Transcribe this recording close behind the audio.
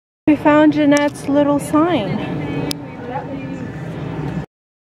found Jeanette's little sign.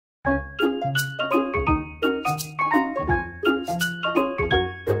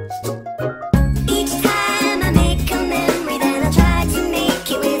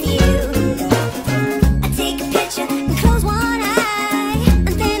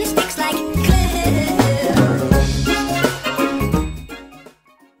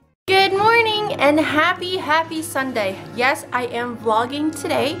 And happy Sunday. Yes, I am vlogging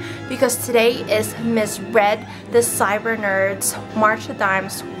today because today is Miss Red, the Cyber Nerds March of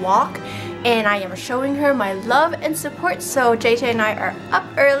Dimes walk, and I am showing her my love and support. So JJ and I are up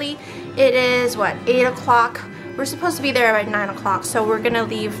early. It is what, 8 o'clock. We're supposed to be there by 9 o'clock, so we're gonna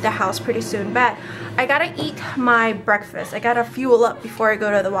leave the house pretty soon, but I gotta eat my breakfast. I gotta fuel up before I go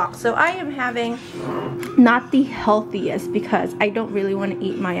to the walk. So I am having not the healthiest because I don't really want to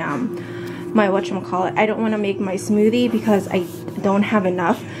eat my whatchamacallit. I don't want to make my smoothie because I don't have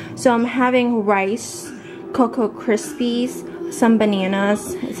enough. So I'm having rice, Cocoa Krispies, some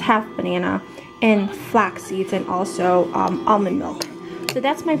bananas, it's half banana, and flax seeds, and also almond milk. So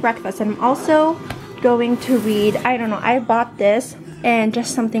that's my breakfast. And I'm also going to read, I don't know, I bought this and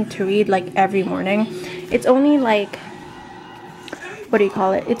just something to read like every morning. It's only like, what do you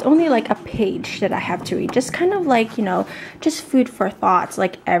call it? It's only like a page that I have to read. Just kind of like, you know, just food for thoughts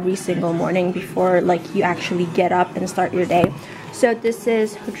like every single morning before like you actually get up and start your day. So this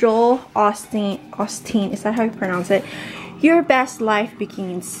is Joel Osteen, is that how you pronounce it? Your best life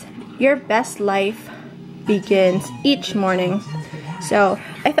begins each morning. So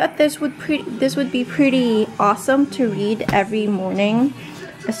I thought this would be pretty awesome to read every morning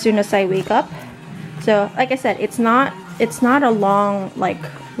as soon as I wake up. So like I said, it's not a long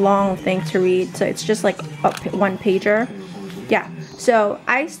thing to read, so it's just like a one pager. Yeah, so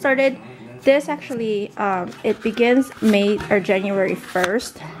I started this actually, it begins January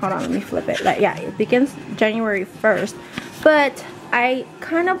 1st. Hold on, let me flip it. Yeah, it begins January 1st, but I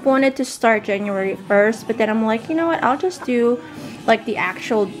kind of wanted to start January 1st, but then I'm like, you know what, I'll just do like the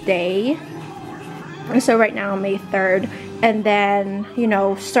actual day. So right now May 3rd, and then, you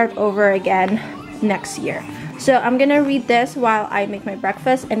know, start over again next year. So I'm gonna read this while I make my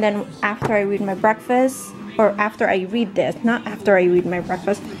breakfast, and then after I read my breakfast, or after I read this, not after I read my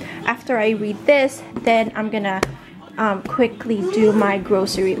breakfast, after I read this, then I'm gonna quickly do my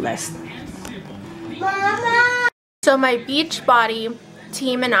grocery list. Mama. So my Beachbody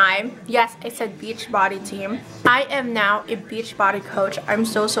team and I, yes, I said Beachbody team, I am now a Beachbody coach. I'm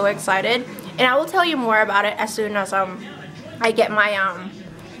so excited, and I will tell you more about it as soon as I get my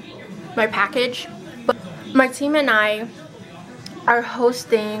my package. But my team and I are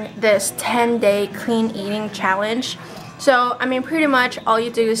hosting this 10-day clean eating challenge. So I mean, pretty much all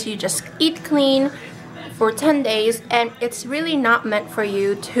you do is you just eat clean for 10 days, and it's really not meant for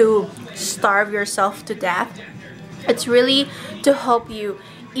you to starve yourself to death. It's really to help you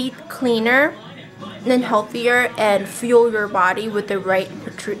eat cleaner and healthier and fuel your body with the right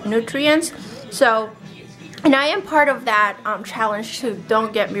nutrients. So, and I am part of that challenge too,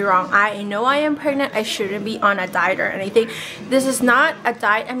 don't get me wrong. I know I am pregnant, I shouldn't be on a diet or anything. This is not a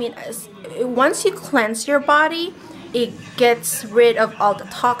diet. I mean, once you cleanse your body, it gets rid of all the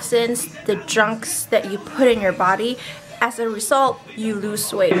toxins, the junks that you put in your body. As a result, you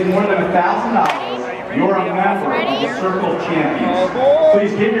lose weight. More than $1,000, you're a member of the Circle of Champions.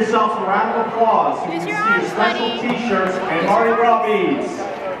 Please give yourselves a round of applause. You can see your special t-shirts and Mardi Gras beads.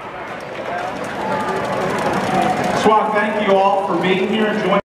 So I thank you all for being here and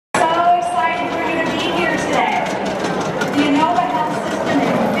joining. So excited for you to be here today. The Inova Health System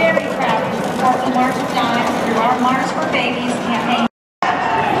is very proud to support the March of Dimes through our March for Babies campaign.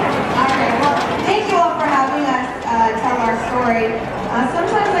 Alright, well, thank you all for having us tell our story.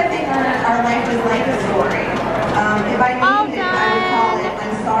 Sometimes I think our life is like a story. If I named it, I would call it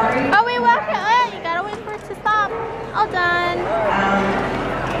I'm Sorry. Oh, wait, you gotta wait for it to stop. All done.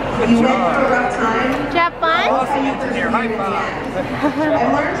 You went through a rough time. Did you have fun? I'll see you persevere in the end. I've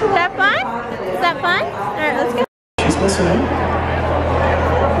learned to Is that fun? Is that fun? Alright, let's go. She's listening.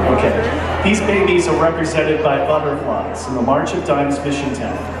 Okay. These babies are represented by butterflies in the March of Dimes Mission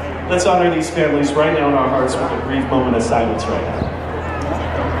Town. Let's honor these families right now in our hearts with a brief moment of silence right now.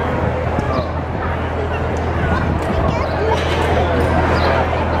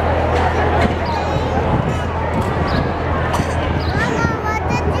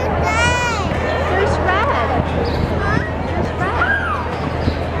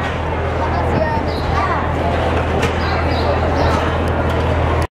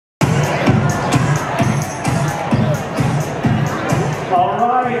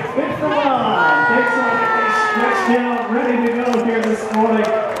 Ready to go here.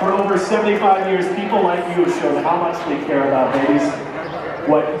 For over 75 years, people like you have shown how much they care about babies.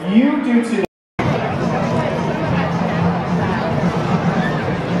 What you do today.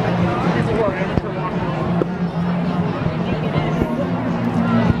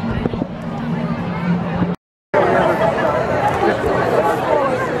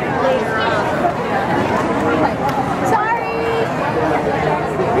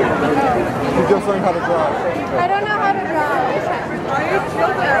 Just learn how to drive. I don't know how to drive.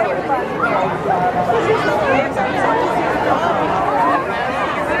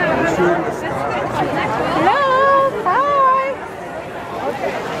 Hello, hi.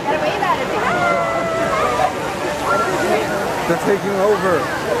 They're taking over.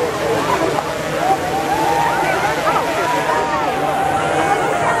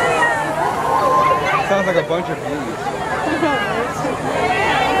 Sounds like a bunch of bees.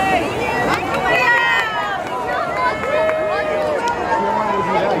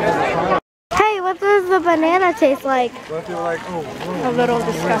 Hey, what does the banana taste like? What if you're like, oh, whoa. A little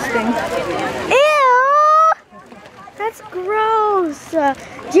disgusting. Ew! That's gross.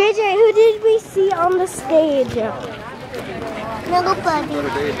 JJ, who did we see on the stage? Nobody.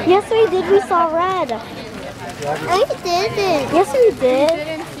 Yes, we did. We saw Red. I didn't. Yes, we did. We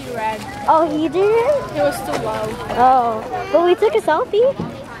didn't see Red. Oh, he didn't? It was too low. Oh, but we took a selfie.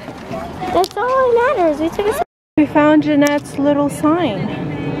 That's all that matters. We took a selfie. We found Jeanette's little sign.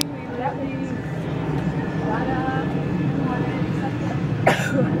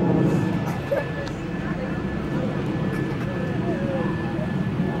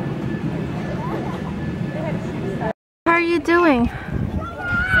 How are you doing?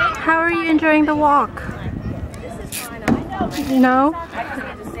 How are you enjoying the walk? No?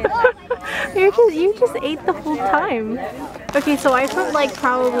 you just ate the whole time. Okay, so I put like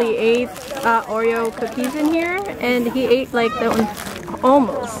probably 8 Oreo cookies in here, and he ate like the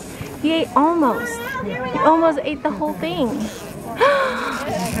almost. He ate almost. He almost ate the whole thing.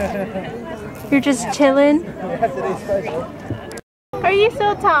 You're just chilling. Are you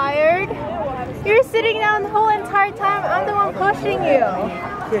so tired? You're sitting down the whole entire time. I'm the one pushing you.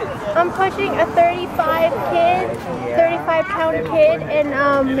 I'm pushing a 35-pound kid in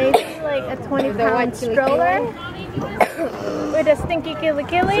maybe like a 20-pound stroller with a stinky killy.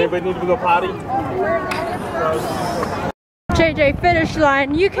 Does anybody need to go potty? JJ, finish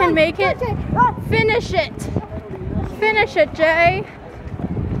line. You can make it. Finish it. Finish it, Jay.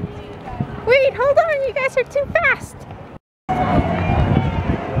 Wait, hold on. You guys are too fast.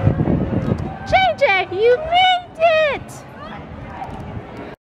 JJ, you made it!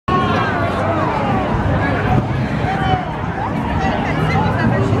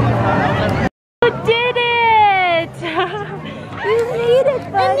 You did it! You made it,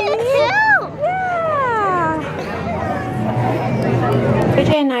 buddy! Yeah!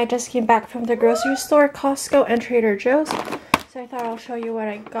 JJ and I just came back from the grocery store, Costco and Trader Joe's. So I thought I'll show you what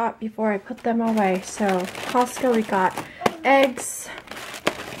I got before I put them away. So Costco, we got eggs,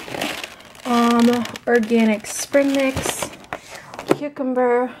 organic spring mix,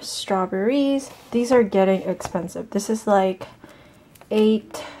 cucumber, strawberries. These are getting expensive. This is like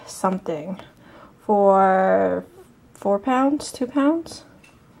 8 something for 4 pounds, 2 pounds?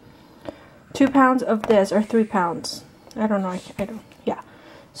 2 pounds of this, or 3 pounds. I don't know, I don't, yeah.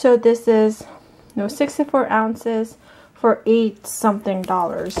 So this is, 64 ounces for 8 something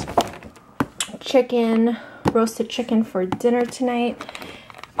dollars. Chicken, roasted chicken for dinner tonight.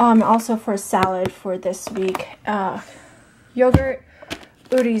 Also for salad for this week. Yogurt,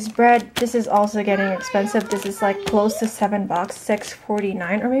 Udi's bread. This is also getting expensive. This is like close to $7,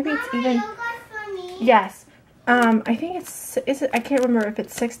 $6.49, or maybe it's even. Yes, I think it's. I can't remember if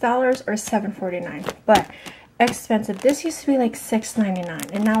it's $6 or $7.49, but expensive. This used to be like $6.99,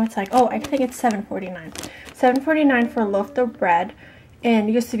 and now it's like, oh, I think it's $7.49. $7.49 for a loaf of bread, and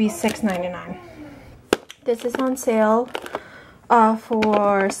it used to be $6.99. This is on sale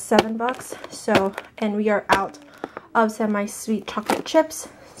for $7. So, and we are out of semi-sweet chocolate chips,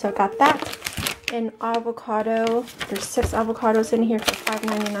 so I got that. And avocado, there's 6 avocados in here for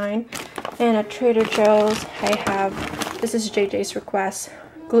 $5.99. And at Trader Joe's, I have, this is JJ's request,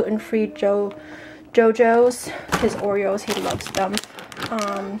 gluten-free JoJo's, his Oreos, he loves them.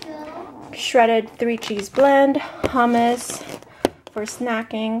 Shredded 3-cheese blend, hummus for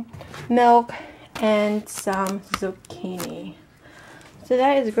snacking, milk, and some zucchini. So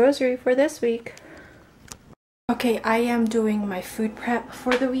that is grocery for this week. Okay, I am doing my food prep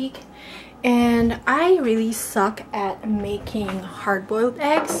for the week, and I really suck at making hard-boiled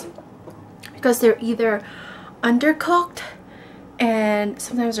eggs because they're either undercooked and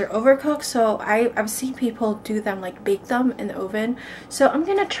sometimes they're overcooked, so I've seen people do them, like bake them in the oven. So I'm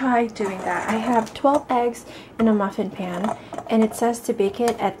gonna try doing that. I have 12 eggs in a muffin pan, and it says to bake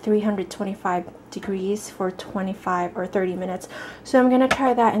it at 325 degrees for 25 or 30 minutes. So I'm gonna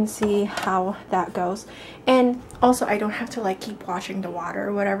try that and see how that goes. And also I don't have to like keep watching the water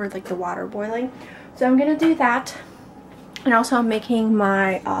or whatever, like the water boiling. So I'm gonna do that. And also I'm making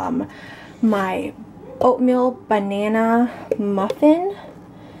my my oatmeal banana muffin,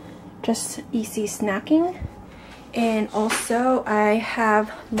 just easy snacking. And also I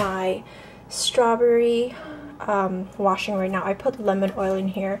have my strawberry washing right now. I put lemon oil in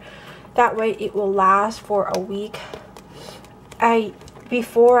here, that way it will last for a week.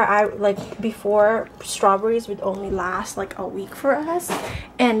 Before strawberries would only last like a week for us,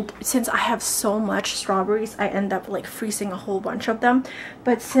 and since I have so much strawberries, I end up like freezing a whole bunch of them.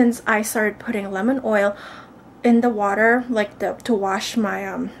 But since I started putting lemon oil in the water, like to wash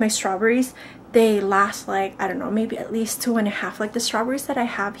my my strawberries, they last like, I don't know, maybe at least 2.5. Like the strawberries that I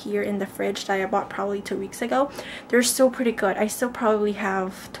have here in the fridge that I bought probably 2 weeks ago, they're still pretty good. I still probably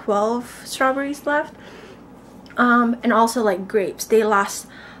have 12 strawberries left. And also like grapes, they last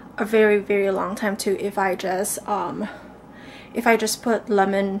a very, very long time too if I just put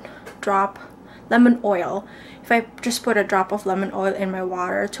lemon oil. If I just put a drop of lemon oil in my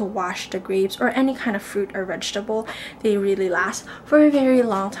water to wash the grapes or any kind of fruit or vegetable, they really last for a very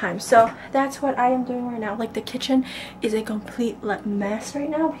long time. So that's what I am doing right now. Like the kitchen is a complete mess right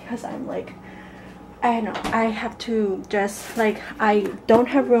now because I'm like, I know I have to just like, I don't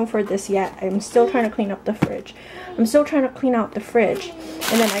have room for this yet. I'm still trying to clean up the fridge. I'm still trying to clean out the fridge,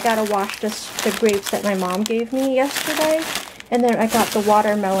 and then I gotta wash the grapes that my mom gave me yesterday, and then I got the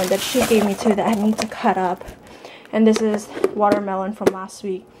watermelon that she gave me too that I need to cut up. And this is watermelon from last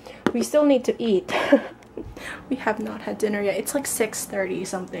week. We still need to eat. We have not had dinner yet. It's like 6:30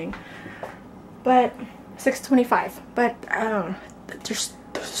 something, but 6:25. But I don't know. There's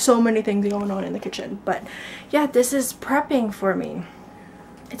so many things going on in the kitchen. But yeah, this is prepping for me.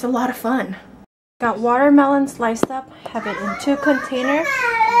 It's a lot of fun. Got watermelon sliced up, have it in 2 containers.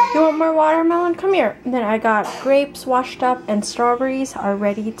 You want more watermelon? Come here. And then I got grapes washed up, and strawberries are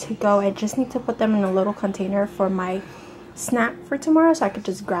ready to go. I just need to put them in a little container for my snack for tomorrow so I could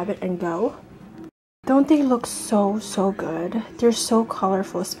just grab it and go. Don't they look so good? They're so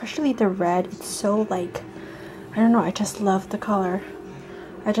colorful, especially the red. It's so like, I don't know, I just love the color.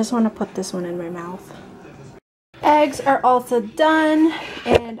 I just want to put this one in my mouth. Eggs are also done,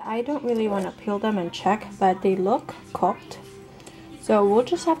 and I don't really want to peel them and check, but they look cooked. So we'll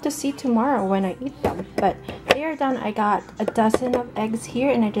just have to see tomorrow when I eat them. But they are done. I got a dozen of eggs here,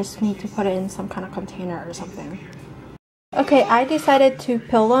 and I just need to put it in some kind of container or something. Okay, I decided to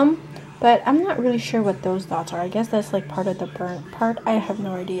peel them, but I'm not really sure what those dots are. I guess that's like part of the burnt part. I have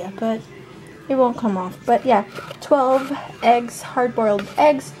no idea, but it won't come off. But yeah, 12 eggs, hard-boiled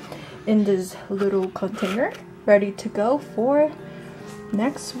eggs in this little container, ready to go for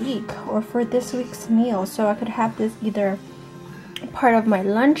next week or for this week's meal. So I could have this either part of my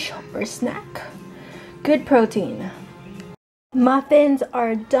lunch or snack. Good protein. Muffins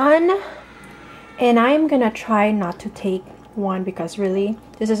are done, and I'm gonna try not to take one because really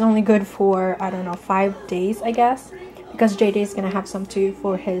this is only good for, I don't know, 5 days I guess, because JJ is gonna have some too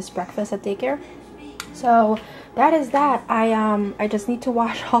for his breakfast at daycare. So that is that. I just need to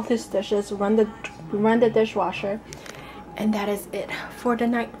wash all these dishes, run the dishwasher, and that is it for the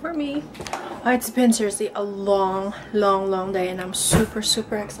night for me. It's been seriously a long day, and I'm super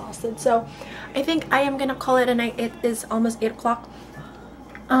exhausted. So I think I am gonna call it a night. It is almost 8 o'clock.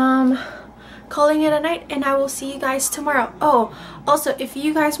 Calling it a night, and I will see you guys tomorrow. Oh, also, if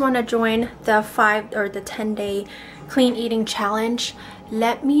you guys want to join the 5 or the 10-day clean eating challenge,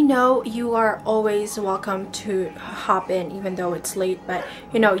 let me know. You are always welcome to hop in even though it's late, but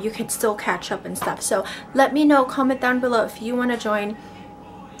you know, you could still catch up and stuff. So let me know, comment down below if you want to join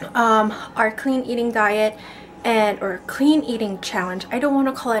our clean eating diet or clean eating challenge. I don't want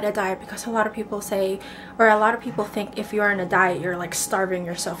to call it a diet because a lot of people say, or a lot of people think if you're in a diet you're like starving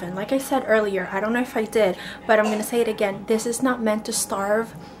yourself. And like I said earlier, I don't know if I did, but I'm gonna say it again, this is not meant to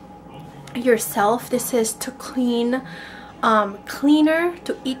starve yourself. This is to clean,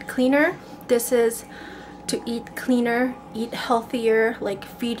 to eat cleaner. This is to eat cleaner, eat healthier, like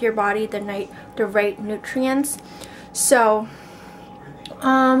feed your body the right nutrients. So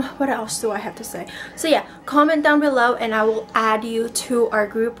what else do I have to say? So yeah, comment down below and I will add you to our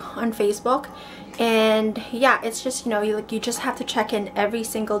group on Facebook. And yeah, it's just, you know, you just have to check in every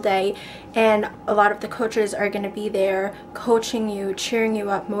single day, and a lot of the coaches are going to be there coaching you, cheering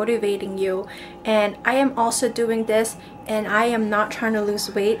you up, motivating you. And I am also doing this and I am not trying to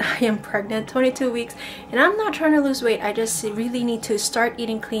lose weight. I am pregnant, 22 weeks, and I'm not trying to lose weight. I just really need to start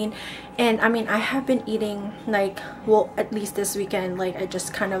eating clean. And I mean, I have been eating like, well, at least this weekend, like I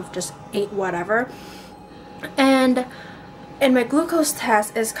just kind of just ate whatever. And my glucose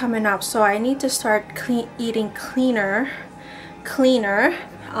test is coming up, so I need to start eating cleaner.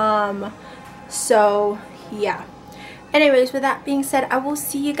 So yeah. Anyways, with that being said, I will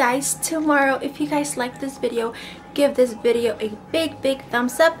see you guys tomorrow. If you guys like this video, give this video a big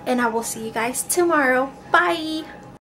thumbs up, and I will see you guys tomorrow. Bye.